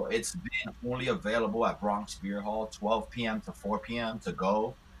 So it's been only available at Bronx Beer Hall, 12 p.m. to 4 p.m. to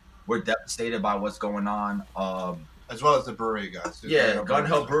go. We're devastated by what's going on. As well as the brewery, guys. Yeah, Gun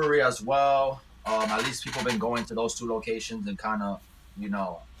Hill Brewery as well. At least people have been going to those two locations and kind of,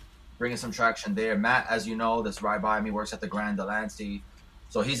 bringing some traction there. Matt, as you know, that's right by me, works at the Grand Delancey.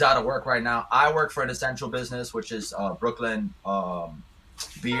 So he's out of work right now. I work for an essential business, which is Brooklyn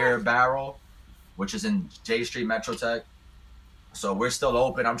Beer Barrel, which is in J Street Metrotech. So we're still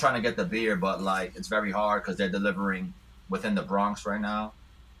open. I'm trying to get the beer, but it's very hard because they're delivering within the Bronx right now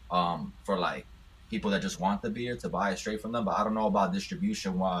for people that just want the beer to buy it straight from them. But I don't know about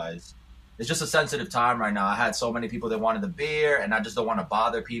distribution wise. It's just a sensitive time right now. I had so many people that wanted the beer, and I just don't want to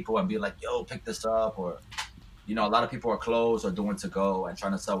bother people and be like, yo, pick this up. Or, a lot of people are closed or doing to go and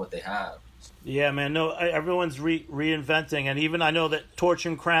trying to sell what they have. Yeah, man. No, everyone's reinventing. And even I know that Torch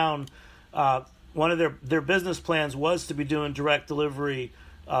and Crown, one of their business plans was to be doing direct delivery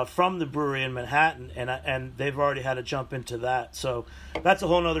from the brewery in Manhattan, and they've already had to jump into that. So that's a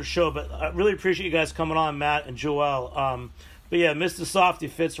whole nother show. But I really appreciate you guys coming on, Matt and Joel. But yeah, Mr. Softy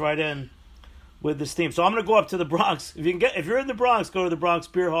fits right in with this team. So I'm going to go up to the Bronx. If you're in the Bronx, go to the Bronx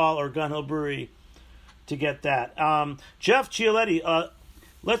Beer Hall or Gun Hill Brewery to get that. Jeff Gialetti,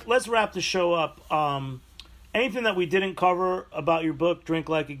 let's wrap the show up. Anything that we didn't cover about your book, Drink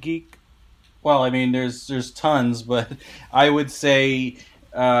Like a Geek? Well, I mean, there's tons, but I would say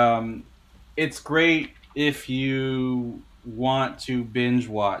it's great if you want to binge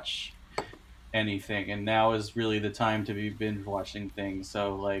watch anything, and now is really the time to be binge watching things.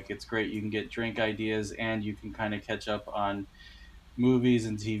 So like, it's great. You can get drink ideas, and you can kind of catch up on movies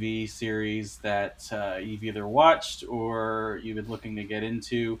and TV series that you've either watched or you've been looking to get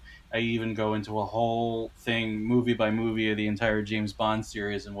into. I even go into a whole thing, movie by movie, of the entire James Bond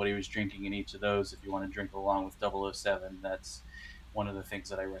series and what he was drinking in each of those. If you want to drink along with 007, that's one of the things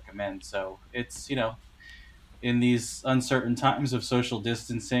that I recommend. So it's, in these uncertain times of social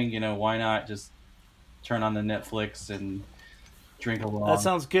distancing, why not just turn on the Netflix and drink along? That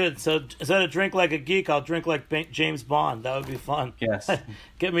sounds good. So instead of drink like a geek, I'll drink like James Bond. That would be fun. Yes.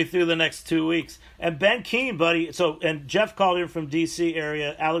 Get me through the next 2 weeks. And Ben Keene, buddy. And Jeff called in from D.C.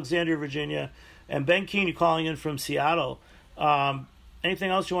 area, Alexandria, Virginia. And Ben Keene, you're calling in from Seattle.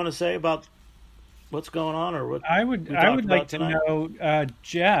 Anything else you want to say about what's going on, or what I would like to know,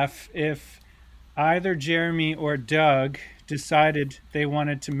 Jeff, if either Jeremy or Doug decided they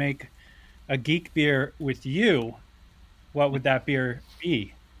wanted to make a geek beer with you, what would that beer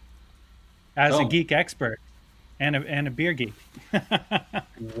be? As a geek expert and a beer geek.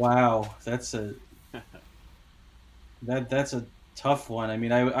 Wow, that's a tough one. I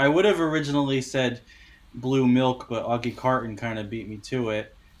mean, I would have originally said blue milk, but Augie Carton kind of beat me to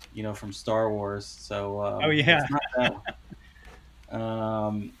it, from Star Wars. So oh yeah. It's not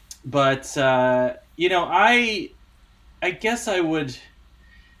that. But I guess I would,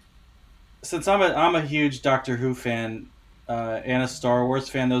 since I'm a huge Doctor Who fan and a Star Wars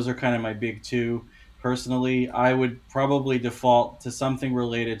fan. Those are kind of my big two. Personally, I would probably default to something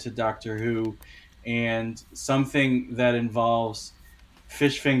related to Doctor Who and something that involves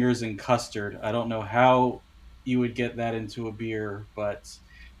fish fingers and custard. I don't know how you would get that into a beer, but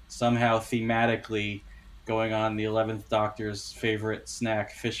somehow thematically going on the 11th Doctor's favorite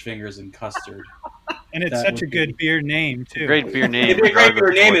snack, fish fingers and custard. And it's such a good beer name, too. Great beer name. It's a great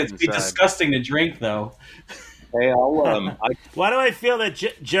beer name. It'd be disgusting to drink, though. Hey, why do I feel that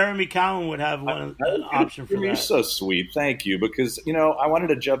Jeremy Cowan would have an option for that? You're so sweet. Thank you. Because, I wanted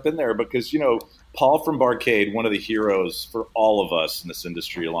to jump in there because, Paul from Barcade, one of the heroes for all of us in this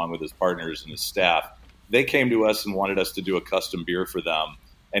industry, along with his partners and his staff, they came to us and wanted us to do a custom beer for them.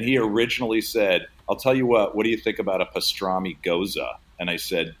 And he originally said, I'll tell you what do you think about a pastrami goza? And I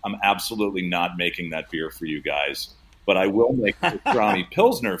said, I'm absolutely not making that beer for you guys, but I will make a pastrami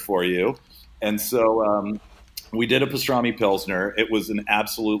Pilsner for you. And so we did a pastrami Pilsner. It was an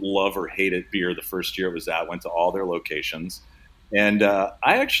absolute love or hate it beer the first year it was out. Went to all their locations. And I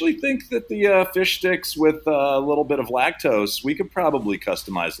actually think that the fish sticks with a little bit of lactose, we could probably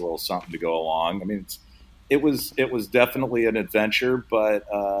customize a little something to go along. I mean, it was definitely an adventure, but,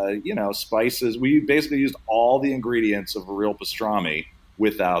 spices. We basically used all the ingredients of a real pastrami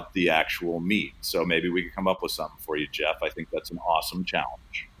without the actual meat. So maybe we could come up with something for you, Jeff. I think that's an awesome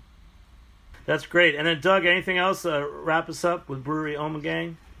challenge. That's great. And then, Doug, anything else wrap us up with Brewery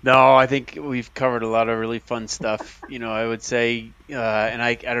Omegang? No, I think we've covered a lot of really fun stuff. I would say, and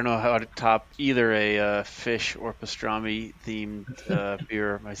I don't know how to top either a fish or pastrami themed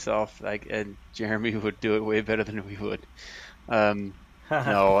beer myself. And Jeremy would do it way better than we would.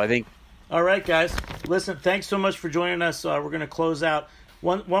 No, I think. All right, guys. Listen, thanks so much for joining us. We're going to close out.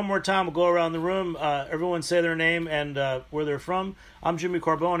 One more time, we'll go around the room. Everyone say their name and where they're from. I'm Jimmy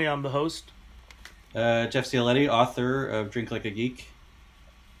Carboni. I'm the host. Jeff Cialetti, author of Drink Like a Geek.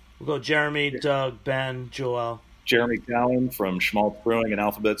 We'll go Jeremy, Doug, Ben, Joel. Jeremy Cowan from Schmaltz Brewing in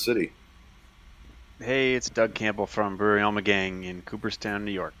Alphabet City. Hey, it's Doug Campbell from Brewery Omegang in Cooperstown,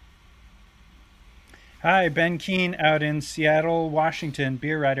 New York. Hi, Ben Keene out in Seattle, Washington,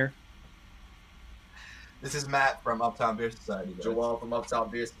 beer writer. This is Matt from Uptown Beer Society. Joel from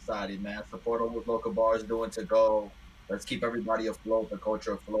Uptown Beer Society, man. Support all those local bars doing to go. Let's keep everybody afloat, the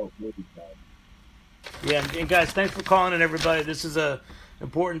culture afloat. Yeah, and guys, thanks for calling in, everybody. This is a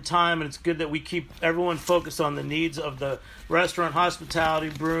important time, and it's good that we keep everyone focused on the needs of the restaurant, hospitality,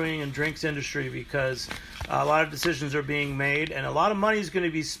 brewing, and drinks industry, because a lot of decisions are being made, and a lot of money is going to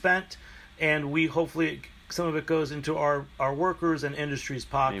be spent, and we hopefully some of it goes into our workers and industry's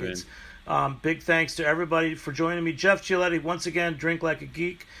pockets. Big thanks to everybody for joining me. Jeff Cialetti, once again, Drink Like a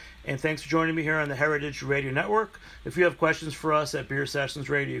Geek, and thanks for joining me here on the Heritage Radio Network. If you have questions for us at Beer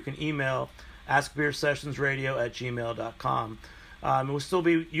Sessions Radio, you can email askbeersessionsradio@gmail.com. We'll still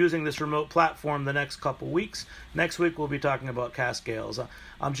be using this remote platform the next couple weeks. Next week, we'll be talking about cask ales.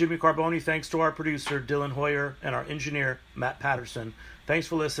 I'm Jimmy Carboni. Thanks to our producer, Dylan Hoyer, and our engineer, Matt Patterson. Thanks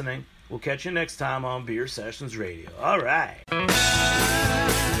for listening. We'll catch you next time on Beer Sessions Radio. All right.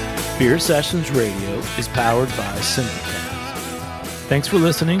 Beer Sessions Radio is powered by Simulcast. Thanks for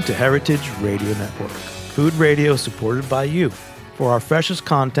listening to Heritage Radio Network. Food radio is supported by you. For our freshest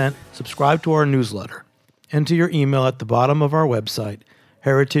content, subscribe to our newsletter. Enter your email at the bottom of our website,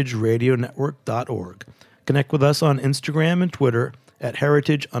 heritageradionetwork.org. Connect with us on Instagram and Twitter at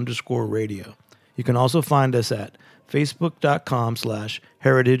heritage_radio. You can also find us at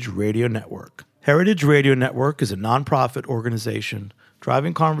facebook.com/Heritage Radio Network. Heritage Radio Network is a nonprofit organization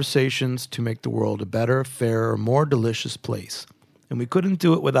driving conversations to make the world a better, fairer, more delicious place. And we couldn't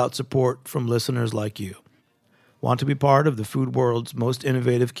do it without support from listeners like you. Want to be part of the food world's most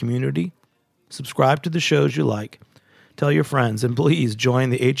innovative community? Subscribe to the shows you like. Tell your friends, and please join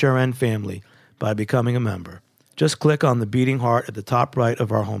the HRN family by becoming a member. Just click on the beating heart at the top right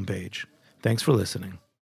of our homepage. Thanks for listening.